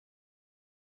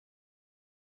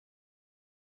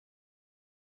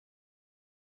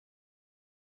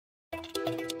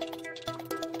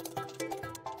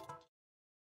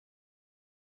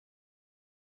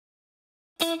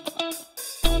That's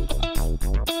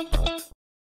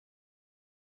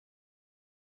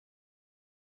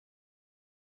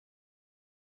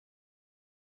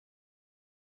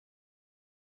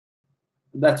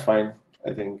fine.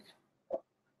 I think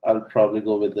I'll probably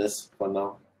go with this for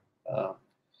now. Uh,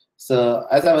 so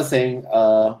as I was saying,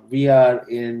 we are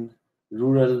in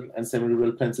rural and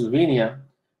semi-rural Pennsylvania,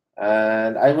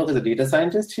 and I work as a data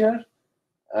scientist here.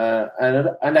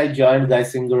 And I joined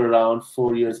Geisinger around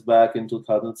 4 years back in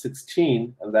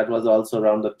 2016, and that was also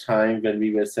around the time when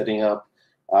we were setting up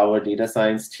our data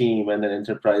science team and an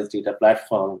enterprise data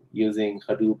platform using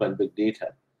Hadoop and big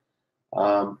data.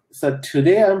 So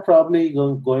today I'm probably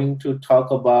going to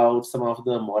talk about some of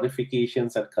the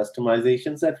modifications and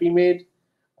customizations that we made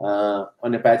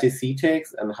on Apache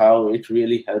Ctakes and how it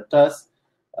really helped us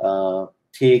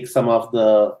take some of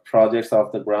the projects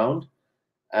off the ground.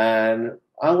 And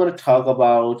I'm going to talk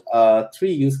about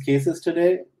 3 use cases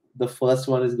today. The first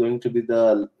one is going to be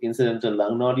the incidental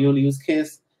lung nodule use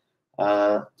case,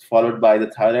 followed by the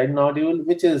thyroid nodule,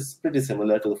 which is pretty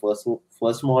similar to the first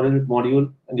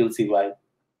module, and you'll see why.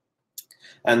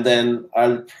 And then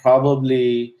I'll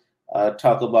probably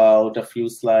talk about a few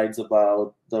slides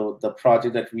about the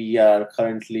project that we are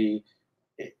currently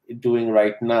doing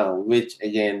right now, which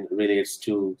again relates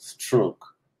to stroke.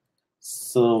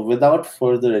 So without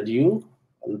further ado,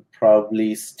 I'll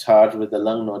probably start with the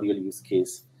lung nodule use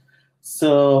case.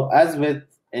 So as with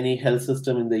any health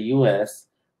system in the US,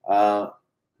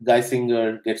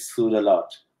 Geisinger gets sued a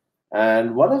lot.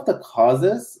 And one of the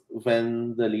causes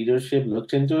when the leadership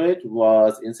looked into it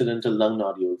was incidental lung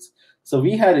nodules. So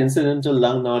we had incidental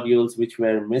lung nodules which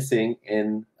were missing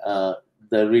in the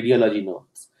radiology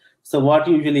notes. So what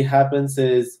usually happens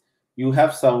is you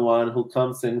have someone who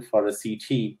comes in for a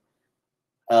CT.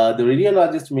 The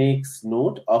radiologist makes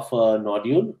note of a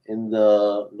nodule in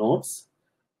the notes,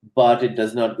 but it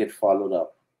does not get followed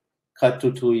up. Cut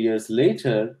to 2 years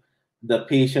later, the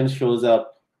patient shows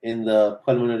up in the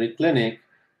pulmonary clinic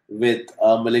with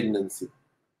a malignancy.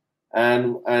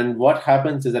 And what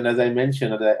happens is, and as I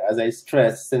mentioned, as I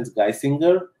stressed, since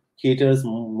Geisinger caters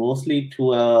mostly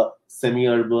to a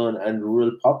semi-urban and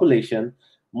rural population,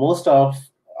 most of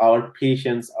our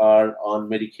patients are on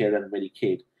Medicare and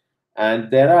Medicaid.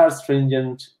 And there are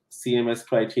stringent CMS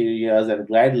criteria and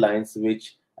guidelines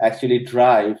which actually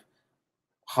drive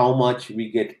how much we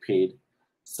get paid.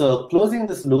 So closing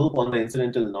this loop on the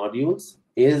incidental nodules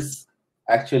is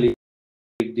actually a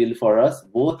big deal for us,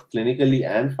 both clinically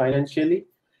and financially.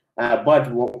 But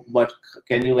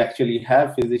can you actually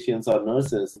have physicians or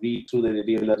nurses read through the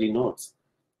radiology notes?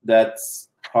 That's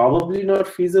probably not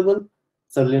feasible,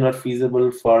 certainly not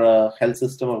feasible for a health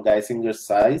system of Geisinger's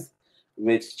size,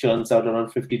 which churns out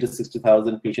around 50 to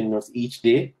 60,000 patient notes each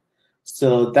day.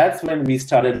 So that's when we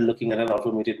started looking at an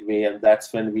automated way, and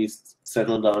that's when we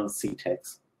settled on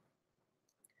Ctakes.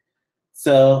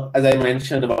 So as I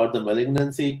mentioned about the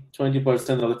malignancy,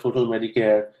 20% of the total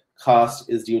Medicare cost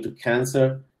is due to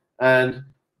cancer. And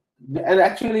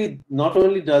actually, not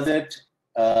only does it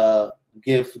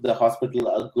give the hospital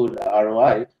a good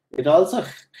ROI, it also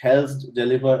helps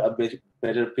deliver a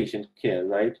better patient care,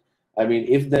 right? I mean,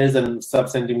 if there is a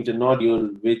sub-centimeter nodule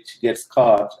which gets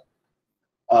caught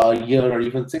a year or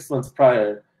even 6 months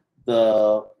prior,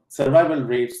 the survival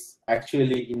rates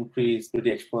actually increase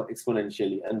pretty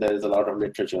exponentially, and there is a lot of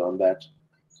literature on that.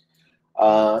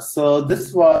 So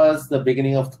this was the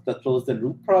beginning of the Close the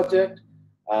Loop project,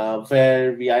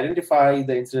 where we identify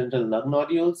the incidental lung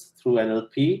nodules through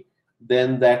NLP.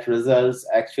 Then that results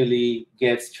actually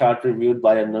gets chart reviewed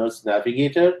by a nurse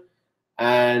navigator,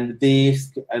 and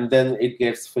then it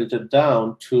gets filtered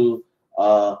down to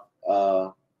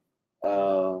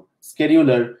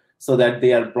scheduler so that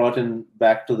they are brought in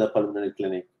back to the pulmonary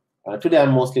clinic. Today,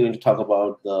 I'm mostly going to talk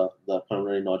about the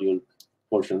pulmonary nodule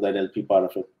portion, the NLP part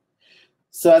of it.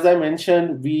 So as I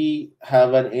mentioned, we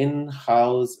have an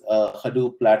in-house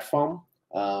Hadoop platform.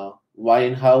 Why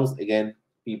in-house? Again,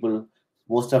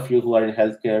 most of you who are in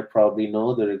healthcare probably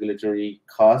know the regulatory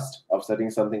cost of setting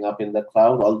something up in the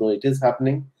cloud, although it is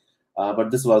happening.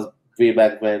 But this was way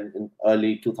back when, in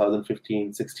early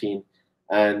 2015, 16.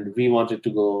 And we wanted to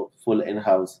go full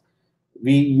in-house.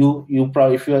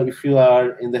 If you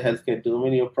are in the healthcare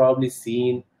domain, you've probably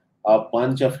seen a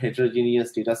bunch of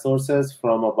heterogeneous data sources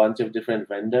from a bunch of different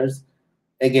vendors.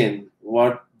 Again,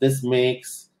 what this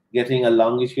makes getting a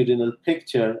longitudinal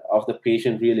picture of the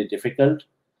patient really difficult.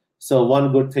 So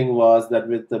one good thing was that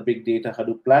with the big data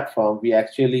Hadoop platform, we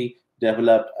actually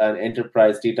developed an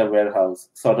enterprise data warehouse,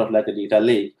 sort of like a data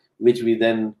lake, which we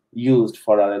then used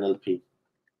for our NLP.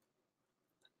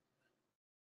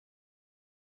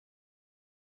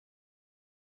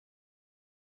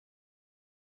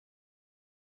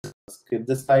 skip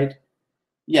this slide.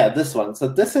 Yeah, this one. So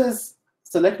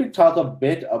let me talk a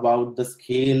bit about the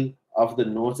scale of the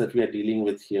nodes that we are dealing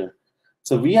with here.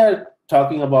 So we are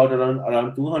talking about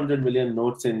around 200 million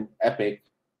nodes in Epic,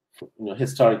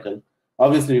 historical.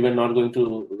 Obviously, we were not going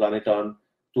to run it on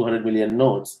 200 million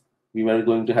nodes. We were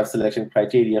going to have selection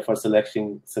criteria for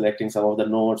selecting some of the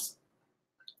nodes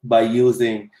by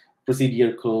using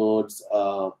procedure codes,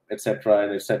 etc.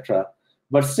 and etc.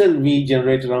 But still, we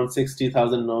generate around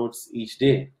 60,000 nodes each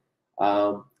day.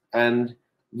 And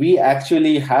we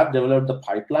actually have developed the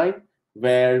pipeline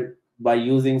where by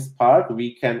using Spark,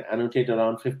 we can annotate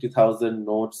around 50,000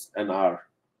 nodes an hour.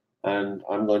 And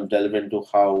I'm going to delve into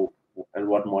how and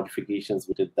what modifications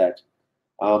we did that.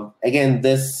 Again,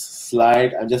 this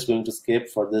slide, I'm just going to skip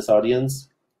for this audience.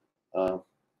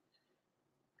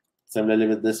 Similarly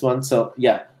with this one. So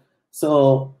yeah,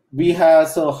 so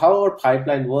how our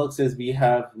pipeline works is we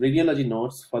have radiology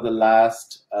nodes for the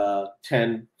last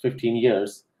 10, 15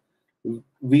 years.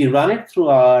 We run it through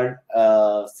our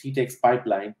Ctakes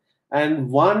pipeline. And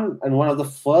one of the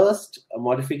first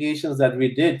modifications that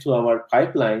we did to our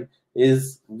pipeline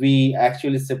is we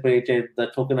actually separated the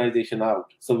tokenization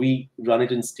out. So we run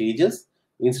it in stages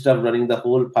instead of running the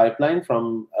whole pipeline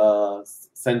from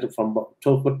center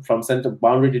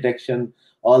boundary detection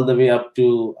all the way up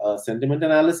to sentiment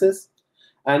analysis.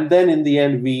 And then in the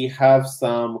end, we have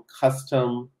some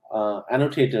custom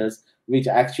annotators which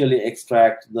actually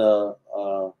extract the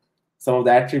some of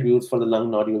the attributes for the lung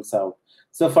nodules out.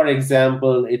 So for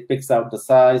example, it picks out the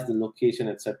size, the location,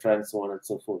 etc., and so on and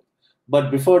so forth. But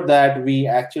before that, we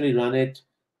actually run it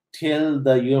till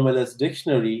the UMLS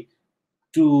dictionary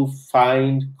to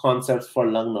find concepts for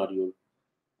lung nodule.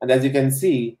 And as you can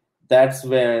see, that's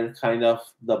where kind of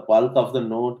the bulk of the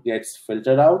node gets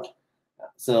filtered out.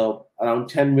 So around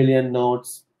 10 million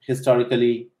nodes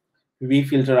historically, we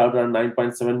filter out around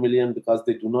 9.7 million because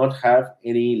they do not have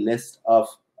any list of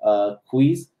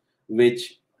quiz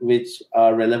which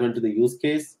are relevant to the use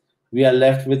case. We are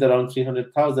left with around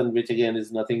 300,000, which again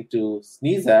is nothing to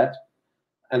sneeze at.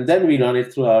 And then we run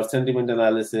it through our sentiment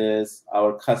analysis,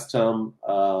 our custom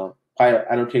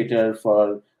annotator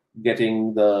for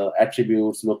getting the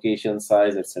attributes, location,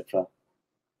 size, etc.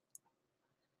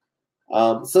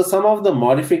 So some of the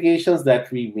modifications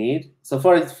that we made. So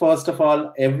first of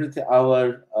all,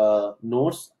 our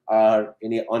nodes are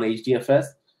on HDFS.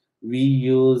 We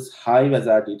use Hive as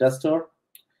our data store,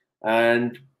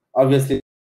 and obviously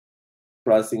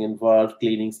processing involved,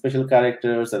 cleaning special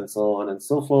characters, and so on and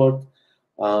so forth.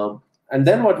 And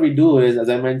then what we do is, as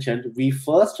I mentioned, we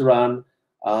first run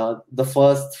the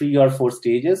first 3 or 4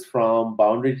 stages from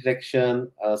boundary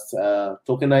detection,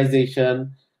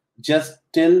 tokenization, just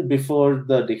till before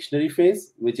the dictionary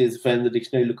phase, which is when the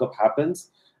dictionary lookup happens.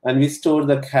 And we store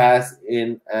the CAS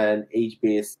in an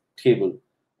age-based table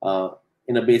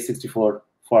in a base 64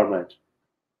 format.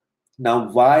 Now,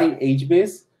 why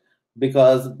age-based?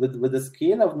 Because with the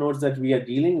scale of nodes that we are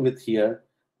dealing with here,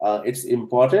 it's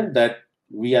important that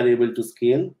we are able to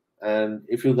scale. And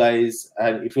if you guys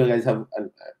have,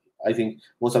 and I think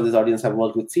most of this audience have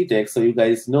worked with Ctakes, so you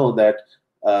guys know that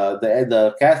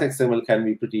the CAS XML can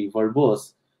be pretty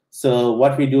verbose. So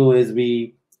what we do is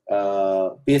we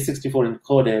base 64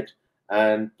 encode it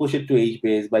and push it to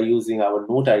age-based by using our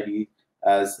note ID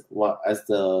as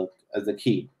the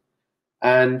key.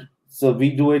 And so we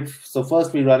do it. So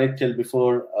first we run it till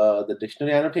before the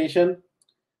dictionary annotation.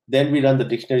 Then we run the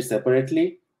dictionary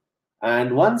separately.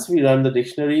 And once we run the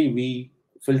dictionary, we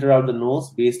filter out the nodes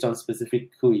based on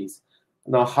specific quiz.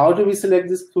 Now, how do we select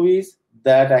this quiz?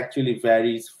 That actually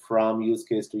varies from use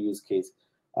case to use case.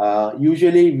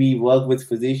 Usually, we work with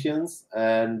physicians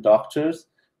and doctors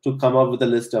to come up with a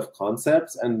list of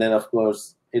concepts. And then, of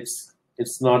course, it's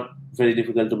not very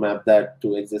difficult to map that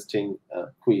to existing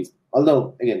quiz.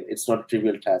 Although, again, it's not a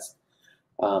trivial task.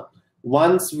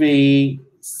 Once we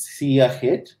see a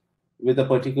hit with a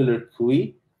particular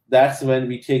quiz, that's when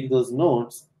we take those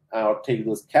nodes or take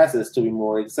those cases, to be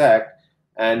more exact,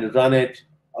 and run it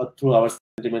through our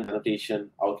sentiment annotation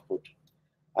output.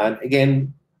 And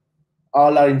again,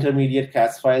 all our intermediate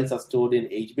CAS files are stored in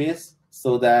HBase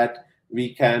so that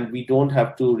we don't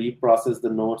have to reprocess the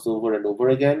nodes over and over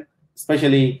again.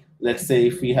 Especially, let's say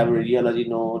if we have a radiology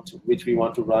node which we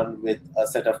want to run with a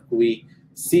set of QE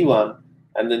C1,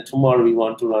 and then tomorrow we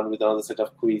want to run with another set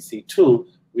of QE C2,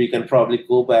 we can probably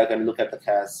go back and look at the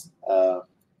CAS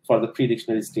for the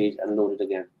pre-dictionary stage and load it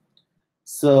again.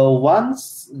 So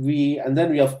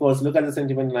then we of course look at the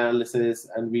sentiment analysis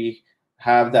and we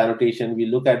have the annotation. We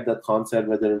look at the concept,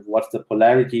 what's the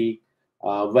polarity,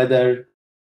 whether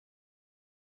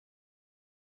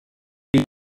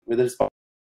it's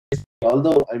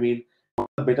although, I mean,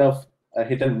 a bit of a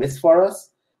hit and miss for us.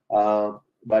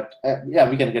 But yeah,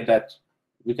 we can get that.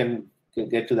 We can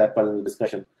get to that part of the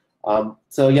discussion.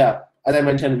 So yeah, as I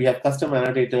mentioned, we have custom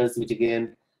annotators, which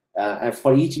again, and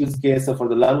for each use case, so for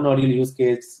the lung nodule use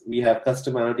case, we have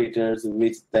custom annotators,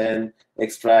 which then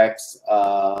extracts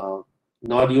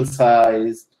nodule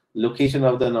size, location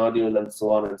of the nodule, and so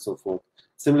on and so forth.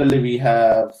 Similarly, we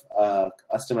have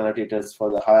custom annotators for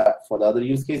the other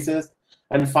use cases.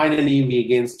 And finally, we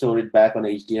again store it back on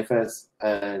HDFS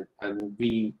and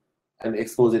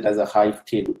expose it as a Hive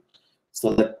table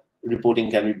so that reporting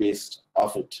can be based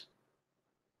off it.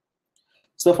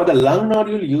 So for the lung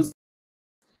nodule use,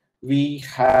 we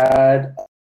had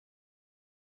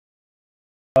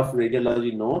of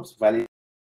radiology notes validated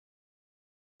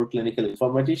for clinical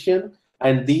informatician,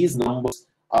 and these numbers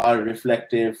are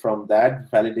reflective from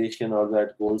that validation or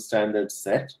that gold standard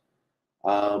set.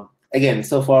 Again,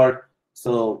 so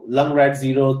LungRat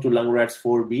 0 to LungRat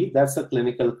 4B, that's a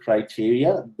clinical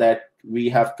criteria that we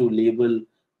have to label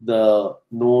the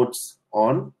nodes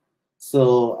on.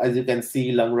 So as you can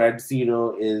see, LungRat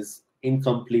 0 is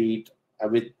incomplete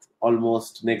with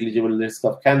almost negligible risk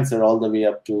of cancer all the way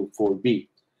up to 4B.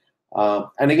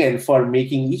 And again, for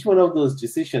making each one of those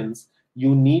decisions,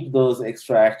 you need those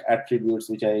extract attributes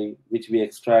which we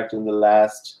extract in the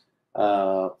last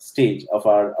stage of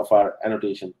our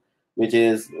annotation, which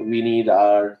is we need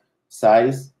our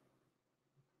size,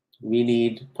 we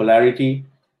need polarity,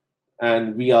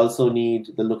 and we also need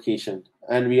the location.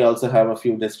 And we also have a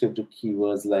few descriptive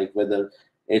keywords like whether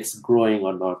it's growing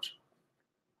or not.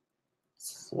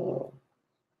 So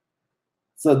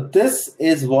this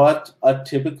is what a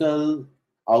typical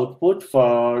output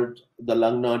for the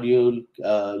lung nodule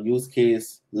use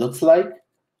case looks like.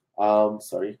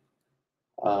 Sorry.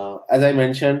 As I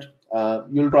mentioned,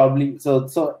 you'll probably,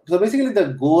 so basically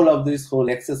the goal of this whole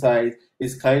exercise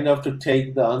is kind of to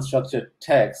take the unstructured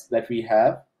text that we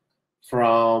have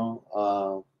from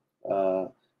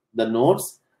the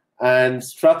nodes and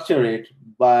structure it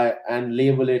and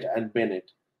label it and bin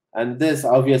it. And this,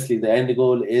 obviously, the end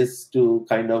goal is to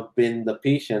kind of bin the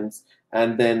patients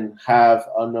and then have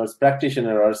a nurse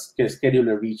practitioner or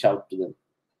scheduler reach out to them.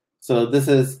 So this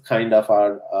is kind of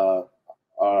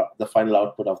the final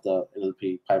output of the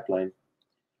NLP pipeline.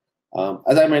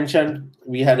 As I mentioned,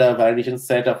 we had a validation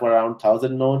set of around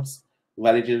 1,000 nodes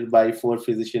validated by 4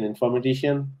 physician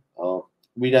informatician.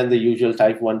 We done the usual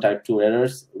type 1, type 2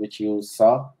 errors, which you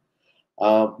saw.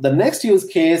 The next use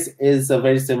case is a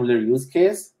very similar use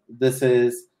case. This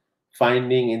is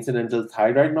finding incidental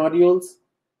thyroid nodules.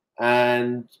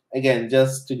 And again,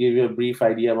 just to give you a brief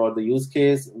idea about the use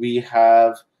case, we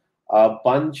have a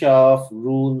bunch of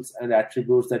rules and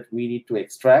attributes that we need to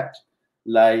extract,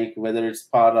 like whether it's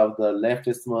part of the left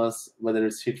isthmus, whether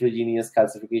it's heterogeneous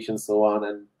calcification, so on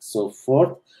and so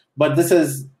forth. But this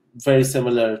is very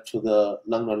similar to the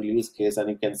lung nodule use case, and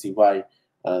you can see why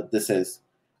this is.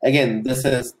 Again, this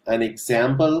is an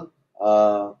example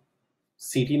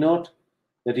CT note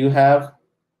that you have.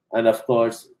 And of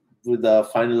course, with the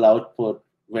final output,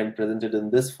 when presented in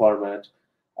this format,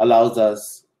 allows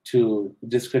us to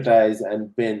discretize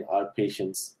and bin our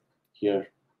patients here.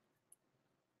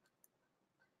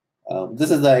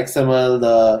 This is the XML,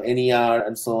 the NER,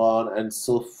 and so on and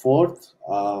so forth.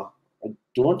 I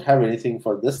don't have anything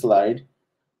for this slide,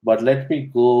 but let me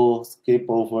go skip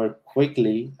over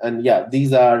quickly. And yeah,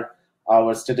 these are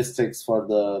our statistics for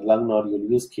the lung nodule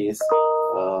use case.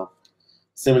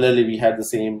 Similarly, we had the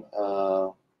same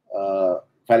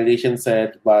validation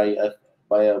set by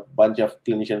a bunch of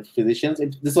clinician physicians.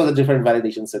 This was a different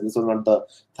validation set. This was not the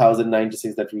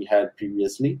 1,096 that we had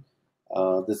previously.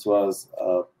 This was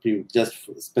just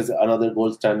another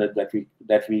gold standard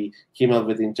that we came up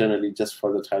with internally just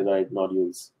for the thyroid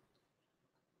nodules.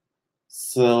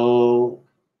 So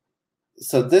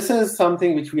this is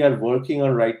something which we are working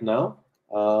on right now.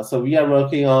 So we are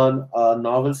working on a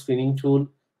novel screening tool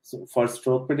for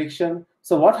stroke prediction.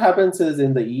 So what happens is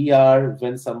in the ER,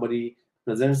 when somebody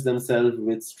presents themselves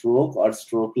with stroke or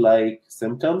stroke-like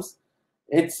symptoms,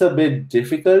 it's a bit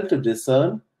difficult to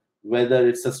discern whether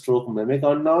it's a stroke mimic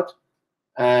or not.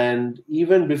 And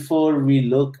even before we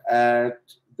look at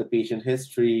the patient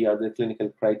history or the clinical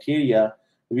criteria,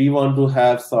 we want to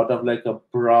have sort of like a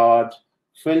broad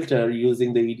filter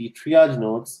using the ED triage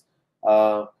notes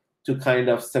to kind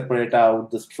of separate out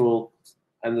the stroke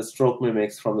and the stroke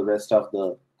mimics from the rest of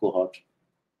the cohort.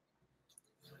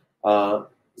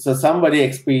 So somebody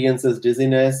experiences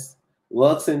dizziness,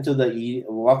 walks into the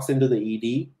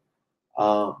ED.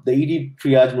 The ED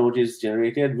triage note is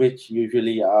generated, which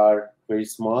usually are very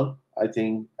small. I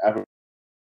think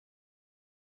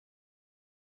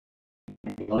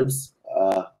words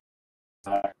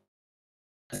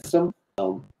system.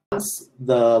 Once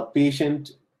the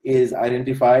patient is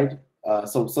identified,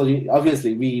 so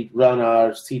obviously we run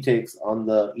our Ctakes on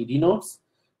the ED notes.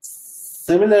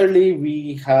 Similarly,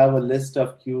 we have a list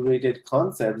of curated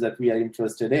concepts that we are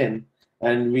interested in,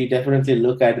 and we definitely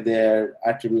look at their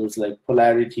attributes like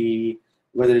polarity,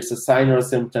 whether it's a sign or a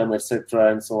symptom,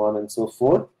 etc., and so on and so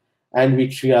forth, and we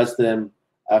triage them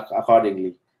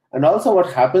accordingly. And also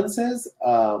what happens is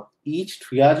each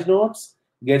triage notes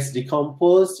gets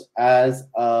decomposed as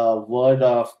a word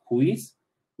of quiz,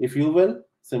 if you will,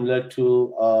 similar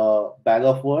to a bag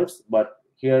of words, but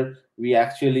here we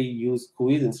actually use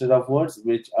quiz instead of words,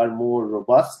 which are more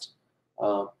robust,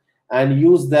 and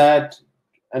use that.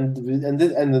 And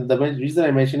the reason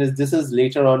I mention is this is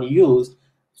later on used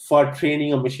for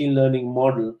training a machine learning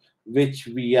model, which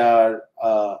we are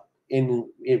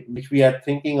which we are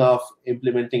thinking of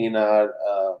implementing in our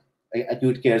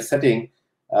acute care setting.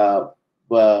 And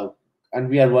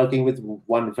we are working with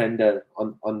one vendor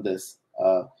on this,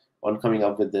 on coming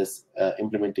up with this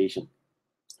implementation.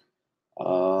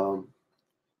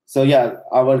 So yeah,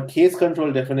 our case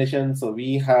control definition. So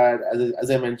we had,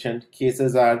 as I mentioned,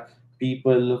 cases are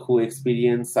people who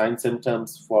experience sign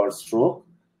symptoms for stroke,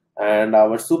 and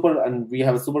we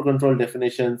have a super control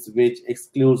definitions which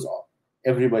excludes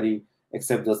everybody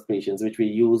except those patients, which we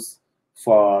use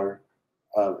for.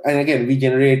 And again, we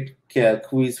generate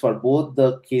quiz for both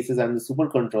the cases and the super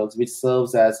controls, which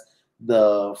serves as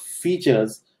the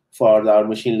features for our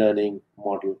machine learning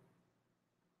model.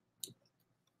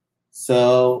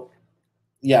 So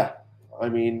yeah, I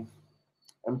mean,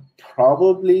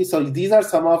 so these are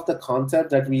some of the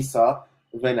concepts that we saw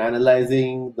when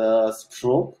analyzing the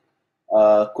stroke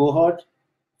cohort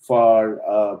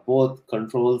for both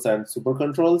controls and super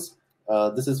controls.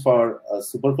 This is for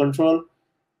super control.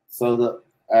 So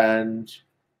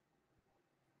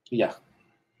yeah,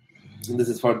 and this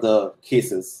is for the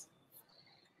cases.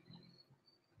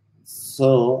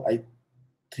 So I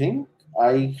think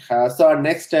so our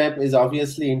next step is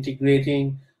obviously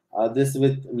integrating this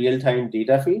with real-time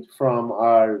data feed from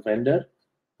our vendor,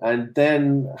 and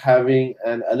then having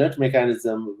an alert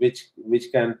mechanism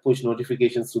which can push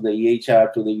notifications to the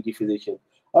EHR, to the ED physician,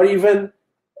 or even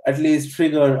at least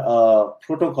trigger a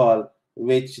protocol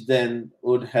which then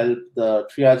would help the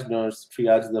triage nurse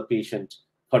triage the patient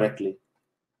correctly.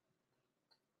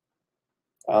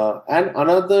 And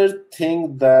another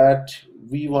thing that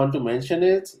we want to mention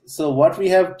is, so what we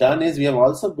have done is we have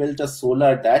also built a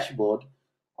Solr dashboard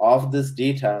of this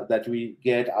data that we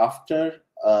get after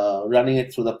running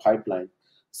it through the pipeline.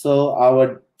 So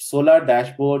our Solr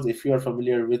dashboards, if you are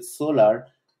familiar with Solr,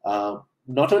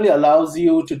 not only allows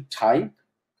you to type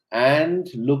and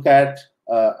look at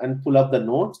and pull up the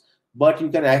notes, but you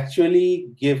can actually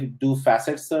do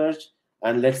facet search.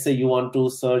 And let's say you want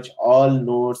to search all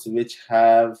notes which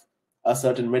have a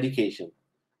certain medication,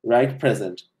 right,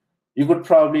 present. You could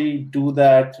probably do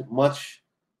that much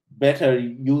better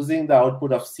using the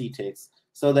output of Ctakes.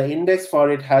 So the index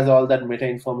for it has all that meta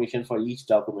information for each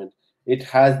document. It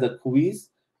has the quiz,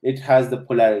 it has the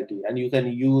polarity, and you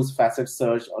can use facet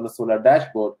search on a Solr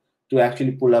dashboard to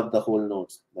actually pull up the whole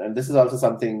notes. And this is also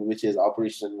something which is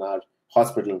operational in our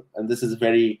hospital. And this is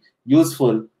very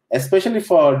useful, especially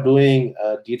for doing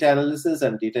data analysis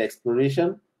and data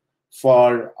exploration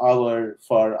for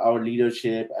our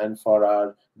leadership and for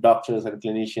our doctors and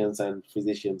clinicians and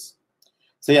physicians.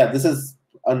 So yeah, this is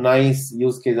a nice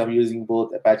use case of using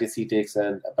both Apache Ctakes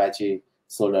and Apache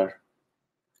Solr.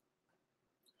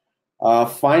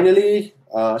 Finally,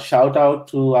 shout out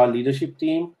to our leadership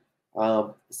team.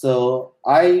 So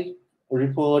I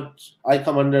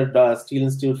come under the Steele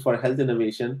Institute for Health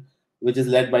Innovation, which is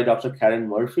led by Dr. Karen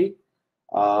Murphy.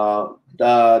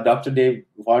 Dr. Dave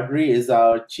Vaudry is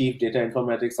our Chief Data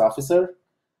Informatics Officer.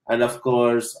 And of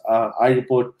course, I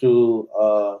report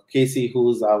to Casey,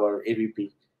 who's our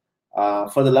AVP.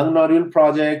 For the lung nodule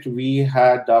project, we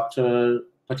had Dr.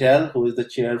 Patel, who is the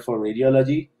chair for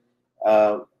radiology.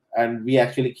 And we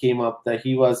actually came up that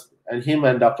him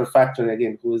and Dr. Factor,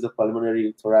 again, who is a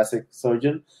pulmonary thoracic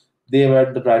surgeon, they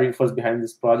were the driving force behind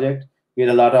this project. We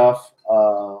had a lot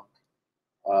of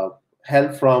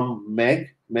help from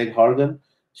Meg Horgan.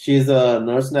 She's a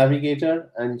nurse navigator,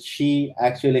 and she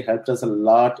actually helped us a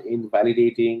lot in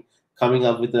validating, coming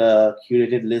up with a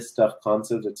curated list of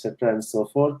concepts, etc., and so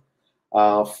forth.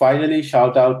 Finally,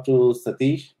 shout out to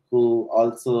Satish, who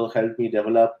also helped me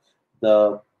develop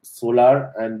the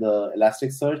Solr and the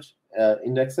Elasticsearch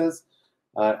indexes,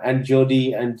 and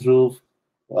Jody and Dhruv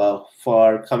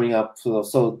for coming up.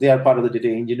 So they are part of the data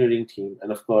engineering team,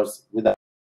 and of course, without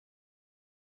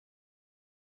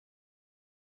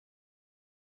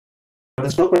For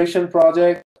the stroke correction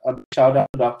project, a shout out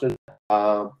to Dr.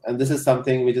 And this is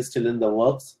something which is still in the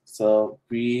works. So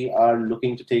we are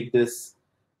looking to take this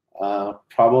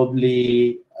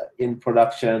probably in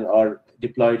production or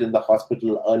deployed in the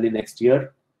hospital early next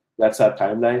year. That's our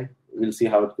timeline. We'll see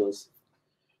how it goes.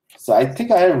 So I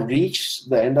think I have reached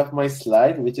the end of my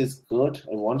slide, which is good.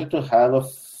 I wanted to have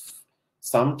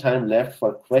some time left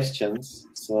for questions.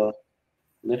 So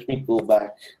let me go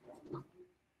back.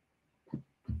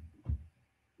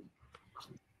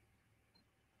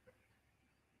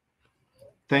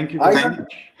 Thank you very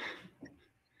much.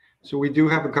 So we do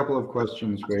have a couple of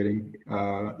questions waiting.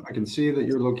 I can see that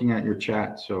you're looking at your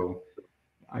chat, so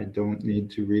I don't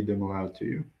need to read them aloud to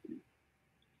you.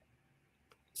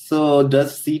 So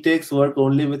does Ctakes work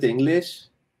only with English?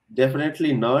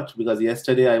 Definitely not, because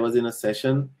yesterday I was in a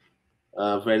session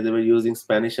where they were using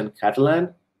Spanish and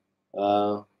Catalan.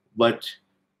 But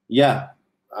yeah,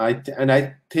 I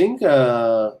think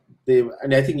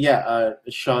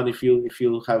Sean, if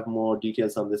you have more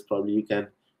details on this, probably you can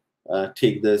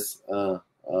take this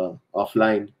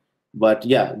offline. But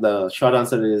yeah, the short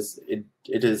answer is it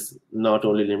is not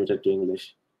only limited to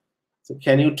English. So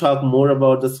can you talk more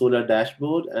about the Solr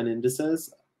dashboard and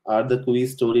indices? Are the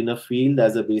queries stored in a field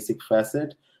as a basic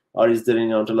facet, or is there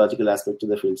an ontological aspect to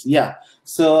the fields? Yeah.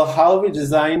 So how we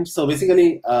designed? So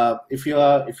basically, if you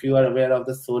are aware of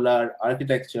the Solr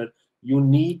architecture, you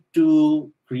need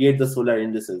to create the Solr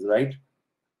indices, right?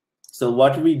 So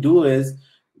what we do is,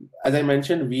 as I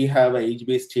mentioned, we have a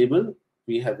age-based table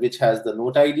which has the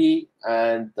note ID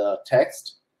and the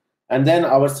text, and then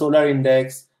our Solr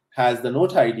index has the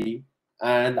note ID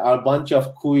and our bunch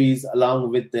of quiz along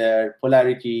with their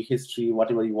polarity, history,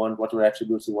 whatever you want, whatever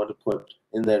attributes you want to put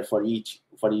in there for each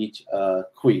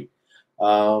quiz.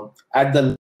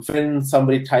 When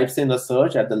somebody types in a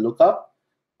search at the lookup,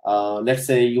 let's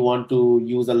say you want to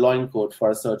use a line code for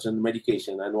a certain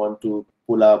medication and want to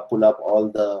pull up all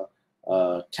the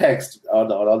text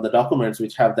or all the documents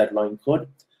which have that line code.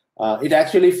 It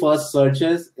actually first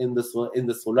searches in the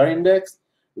Solr index,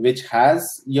 which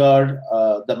has your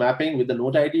the mapping with the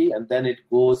note ID, and then it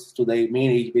goes to the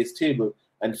main age-based table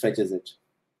and fetches it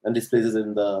and displays it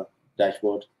in the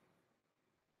dashboard.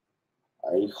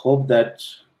 I hope that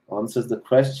answers the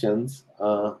questions.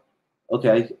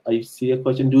 Okay, I see a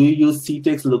question. Do you use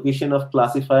Ctakes location of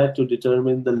classifier to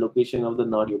determine the location of the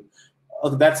nodule? Oh,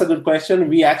 that's a good question.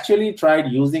 We actually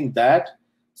tried using that.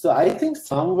 So I think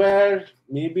somewhere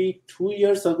maybe 2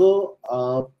 years ago,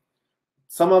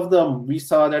 we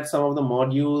saw that some of the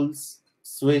modules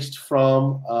switched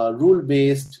from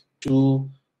rule-based to,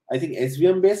 I think,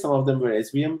 SVM-based. Some of them were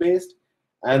SVM-based.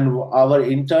 And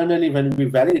internally, when we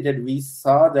validated, we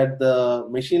saw that the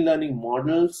machine learning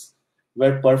models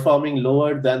were performing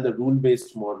lower than the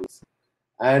rule-based models.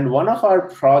 And one of our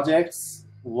projects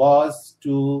was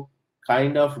to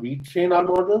kind of retrain our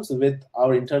models with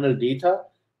our internal data,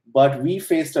 but we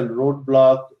faced a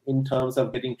roadblock in terms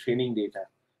of getting training data,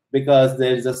 because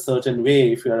there is a certain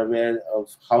way, if you're aware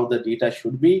of how the data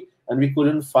should be, and we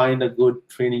couldn't find a good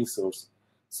training source.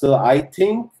 So I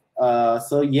think,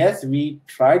 so yes, we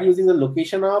tried using the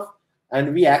location of,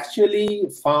 and we actually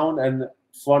found, and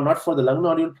not for the lung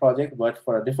nodule project, but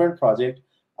for a different project,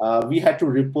 we had to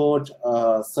report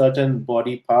certain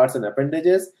body parts and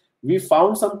appendages. We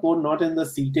found some code not in the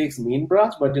Ctakes main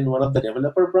branch, but in one of the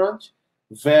developer branch,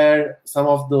 where some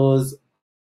of those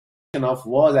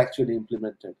was actually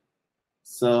implemented.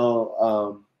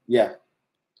 So yeah,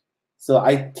 so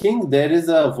I think there is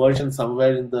a version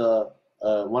somewhere in the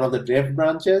one of the dev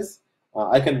branches.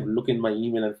 I can look in my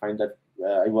email and find that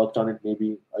I worked on it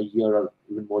maybe a year or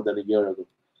even more than a year ago,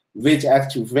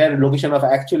 where location of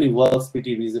actually works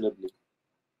pretty reasonably.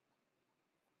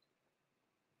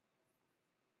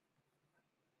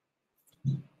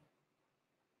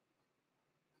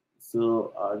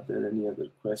 So are there any other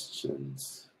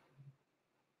questions?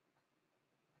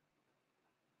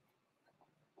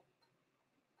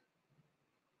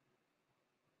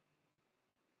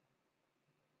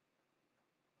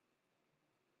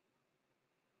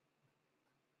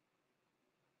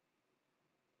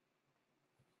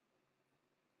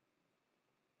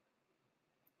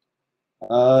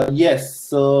 Yes,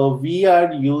 so we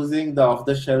are using the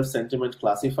off-the-shelf sentiment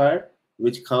classifier,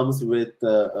 which comes with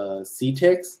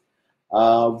Ctakes.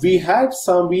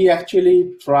 We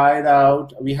actually tried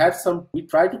out, we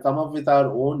tried to come up with our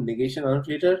own negation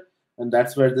annotator, and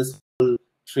that's where this whole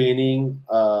training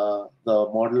the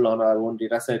model on our own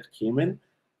data set came in.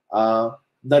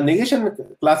 The negation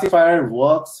classifier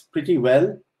works pretty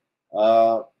well.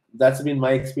 That's been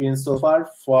my experience so far.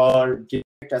 For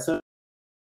direct assertion,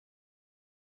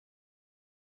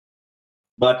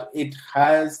 but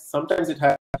sometimes it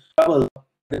has double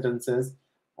sentences,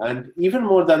 and even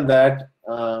more than that,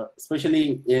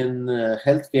 especially in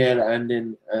healthcare and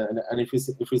if you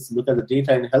look at the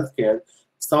data in healthcare,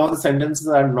 some of the sentences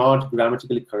are not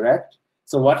grammatically correct.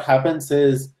 So what happens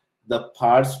is the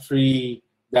parse tree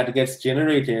that gets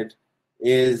generated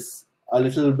is a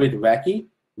little bit wacky,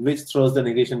 which throws the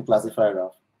negation classifier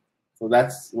off. So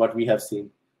that's what we have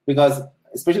seen. Because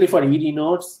especially for ED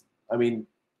notes, I mean,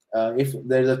 if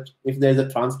there's a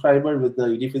transcriber with the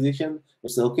ED physician,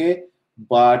 it's okay.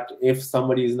 But if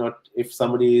somebody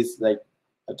is like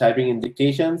typing in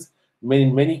dictations,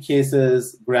 in many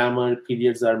cases, grammar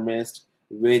periods are missed,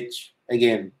 which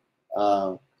again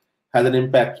has an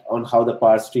impact on how the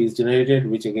parse tree is generated,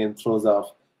 which again throws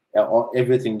off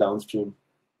everything downstream.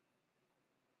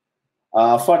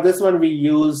 For this one, we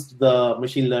used the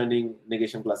machine learning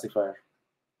negation classifier.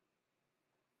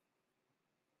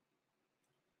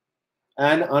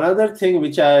 And another thing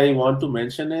which I want to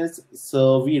mention is,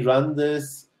 so we run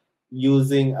this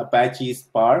using Apache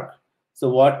Spark. So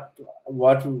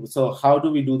so how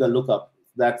do we do the lookup?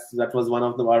 That was one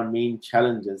of our main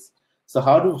challenges. So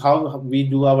how we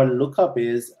do our lookup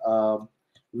is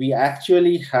we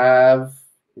actually have,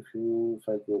 if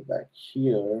I go back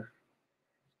here,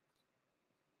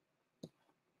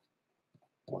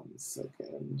 one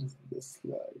second, this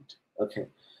slide. Okay,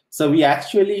 so we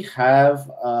actually have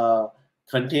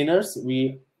containers.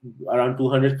 Around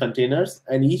 200 containers,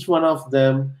 and each one of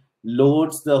them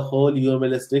loads the whole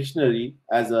UMLS dictionary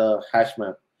as a hash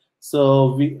map.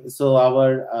 So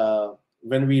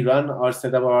when we run or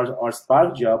set up our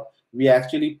Spark job, we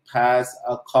actually pass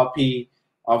a copy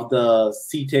of the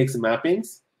Ctakes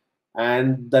mappings.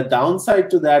 And the downside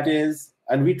to that is,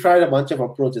 and we tried a bunch of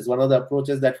approaches. One of the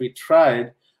approaches that we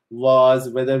tried was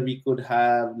whether we could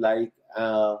have like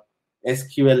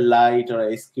SQLite or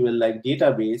SQL-like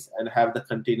database and have the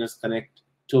containers connect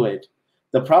to it.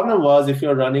 The problem was, if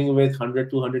you're running with 100,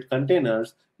 200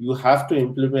 containers, you have to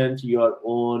implement your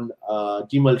own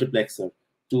demultiplexer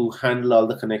to handle all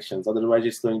the connections. Otherwise,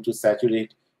 it's going to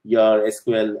saturate your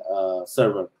SQL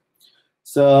server.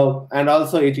 So, and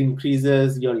also it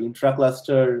increases your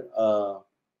intra-cluster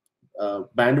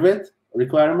bandwidth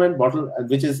requirement,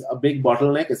 which is a big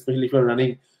bottleneck, especially if you're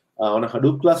running on a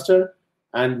Hadoop cluster,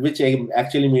 and which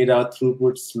actually made our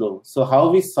throughput slow. So how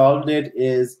we solved it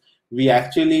is we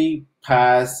actually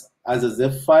pass as a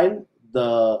zip file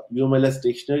the UMLS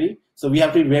dictionary. So we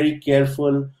have to be very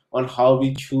careful on how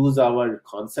we choose our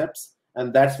concepts,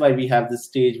 and that's why we have this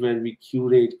stage where we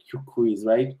curate queries,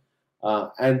 right?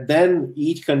 And then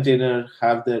each container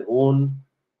have their own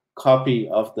copy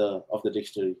of the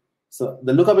dictionary. So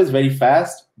the lookup is very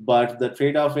fast, but the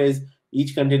trade-off is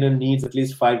each container needs at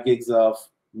least 5 gigs of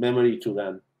memory to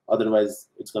run. Otherwise,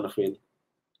 it's going to fail.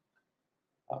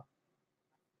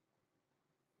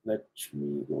 Let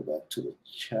me go back to the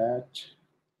chat.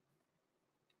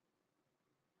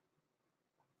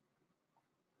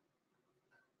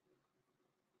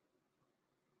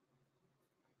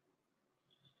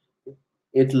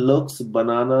 It looks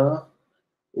Banana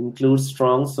includes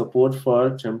strong support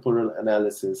for temporal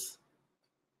analysis.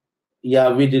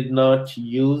 Yeah, we did not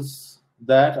use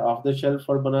that off the shelf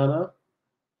for Banana.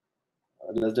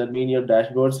 Does that mean your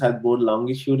dashboards had both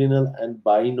longitudinal and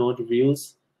binode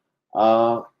views?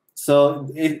 So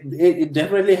it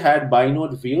definitely had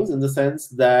binode views in the sense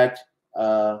that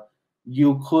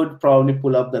you could probably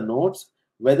pull up the notes.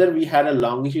 Whether we had a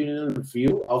longitudinal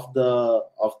view of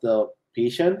the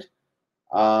patient,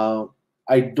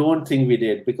 I don't think we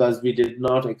did, because we did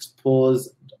not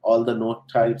expose all the note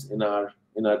types in our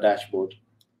dashboard.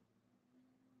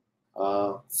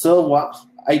 So what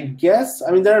I guess,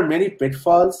 I mean, there are many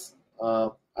pitfalls.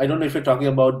 I don't know if you're talking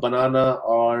about Banana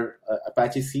or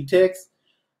Apache Ctakes.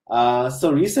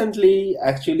 So recently,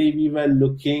 actually, we were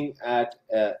looking at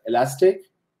Elastic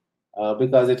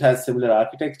because it has similar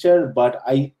architecture. But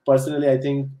I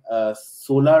think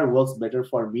Solr works better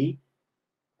for me.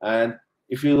 And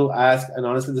if you ask, and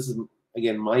honestly, this is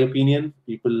again my opinion,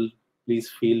 people please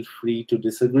feel free to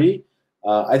disagree.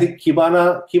 I think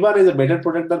Kibana is a better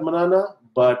product than Banana,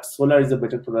 but Solr is a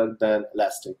better product than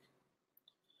Elastic.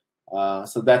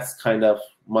 So that's kind of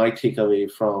my takeaway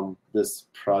from this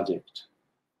project.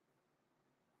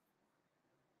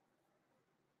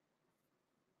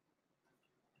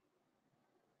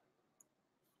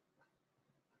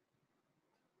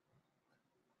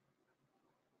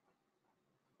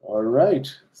 All right,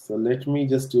 so let me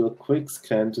just do a quick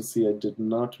scan to see I did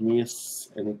not miss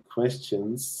any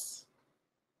questions.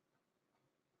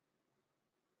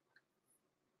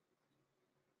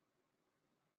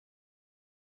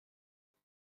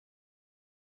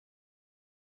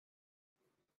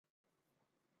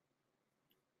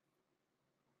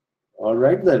 All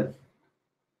right then.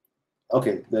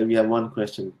 Okay, then we have one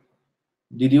question.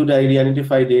 Did you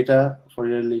identify data for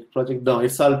your leak project? No,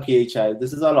 it's all PHI.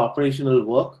 This is all operational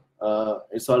work.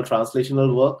 It's all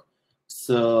translational work.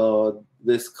 So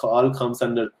this all comes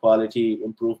under quality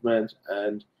improvement,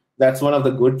 and that's one of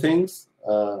the good things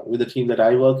with the team that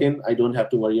I work in. I don't have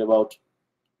to worry about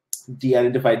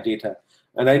de-identified data.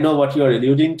 And I know what you're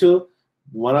alluding to.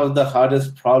 One of the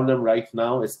hardest problem right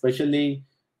now, especially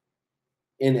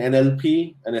in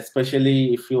NLP, and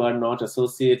especially if you are not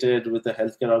associated with a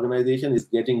healthcare organization, is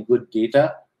getting good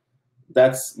data.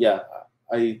 That's, yeah,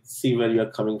 I see where you're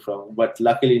coming from. But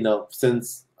luckily now,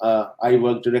 since I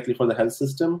work directly for the health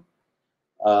system,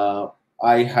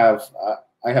 I have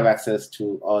access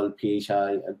to all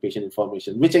PHI and patient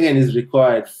information, which again is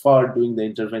required for doing the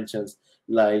interventions,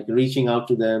 like reaching out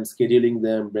to them, scheduling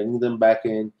them, bringing them back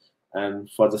in,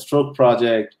 and for the stroke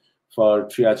project, for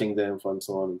triaging them, and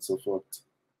so on and so forth.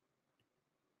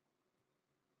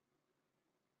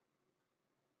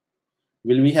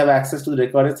 Will we have access to the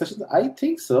recorded sessions? I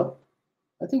think so.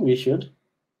 I think we should.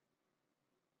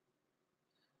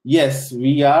 Yes,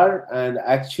 we are, and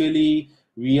actually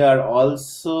we are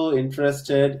also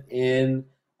interested in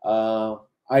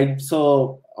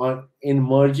in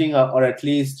merging or at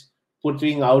least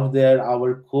putting out there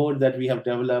our code that we have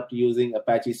developed using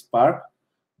Apache Spark,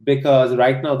 because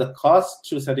right now the cost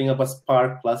to setting up a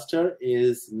Spark cluster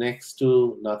is next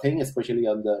to nothing, especially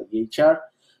on the EHR.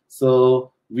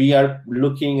 So we are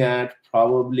looking at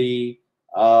probably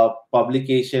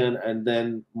publication and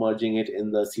then merging it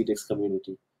in the Ctakes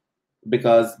community,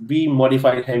 because we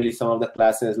modified heavily some of the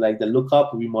classes, like the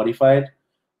lookup we modified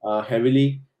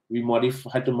heavily. We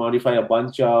had to modify a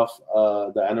bunch of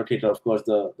the annotator, of course,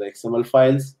 the XML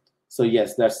files. So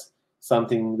yes, that's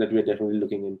something that we're definitely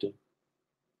looking into.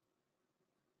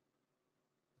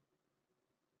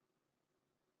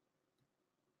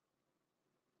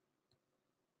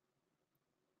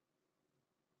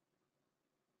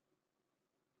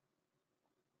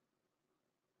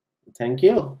 Thank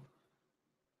you.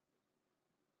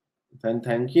 And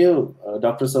thank you,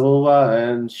 Dr.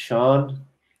 Savova and Sean.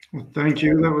 Well, thank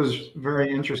you. That was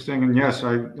very interesting. And yes,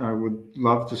 I would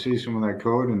love to see some of that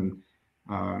code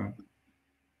and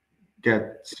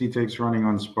get Ctakes running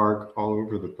on Spark all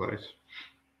over the place.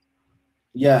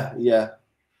 Yeah, yeah.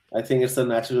 I think it's a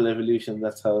natural evolution.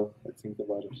 That's how I think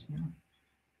about it. Yeah.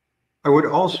 I would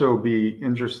also be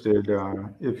interested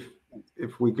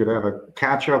if we could have a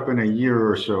catch up in a year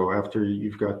or so after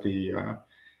you've got the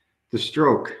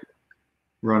stroke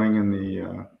running in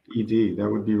the ED. That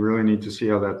would be really neat to see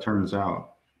how that turns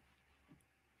out.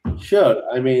 Sure.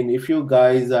 I mean, if you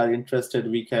guys are interested,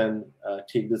 we can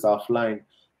take this offline.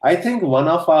 I think one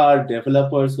of our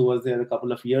developers who was there a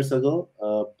couple of years ago,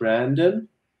 Brandon,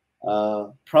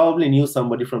 probably knew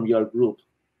somebody from your group.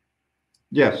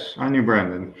 Yes, I knew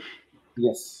Brandon.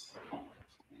 Yes.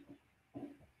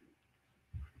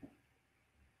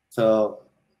 So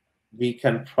we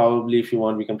can probably, if you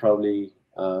want, we can probably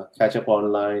catch up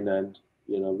online, and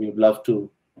we'd love to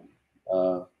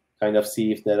kind of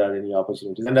see if there are any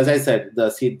opportunities. And as I said,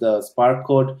 the Spark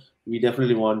code, we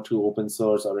definitely want to open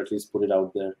source or at least put it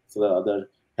out there so that other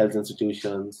health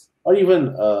institutions or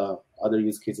even other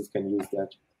use cases can use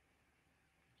that.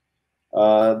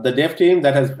 The dev team,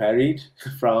 that has varied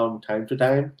from time to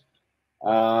time.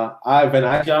 When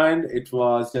I joined, it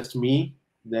was just me.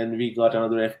 Then we got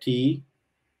another FTE.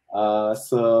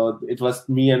 So it was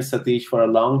me and Satish for a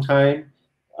long time.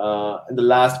 In the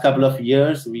last couple of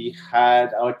years, we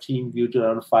had our team grew to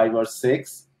around 5 or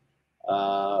 6.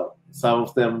 Some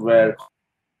of them were.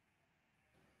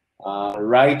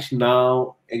 Right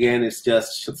now, again, it's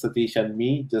just Satish and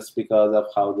me, just because of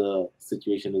how the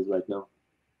situation is right now.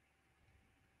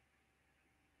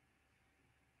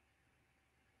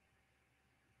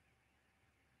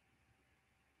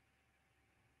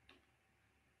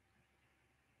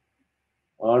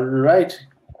 All right.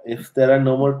 If there are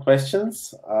no more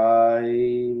questions,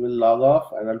 I will log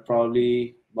off, and I'll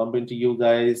probably bump into you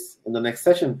guys in the next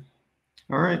session.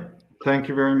 All right. Thank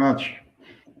you very much.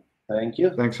 Thank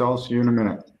you. Thanks all. See you in a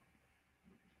minute.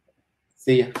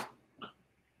 See ya.